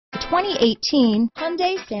2018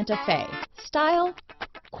 Hyundai Santa Fe. Style,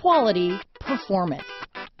 quality, performance,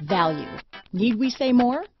 value. Need we say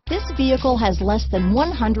more? This vehicle has less than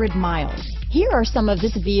 100 miles. Here are some of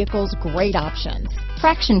this vehicle's great options: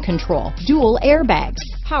 traction control, dual airbags,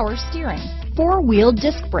 power steering, four-wheel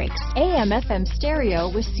disc brakes, AM/FM stereo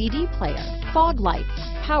with CD player, fog lights,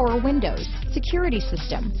 power windows, security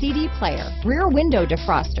system, CD player, rear window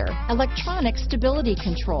defroster, electronic stability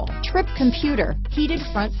control, trip computer, heated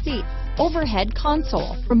front seats, overhead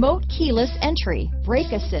console, remote keyless entry,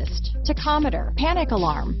 brake assist, tachometer, panic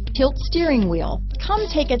alarm, tilt steering wheel. Come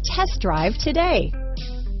take a test drive today.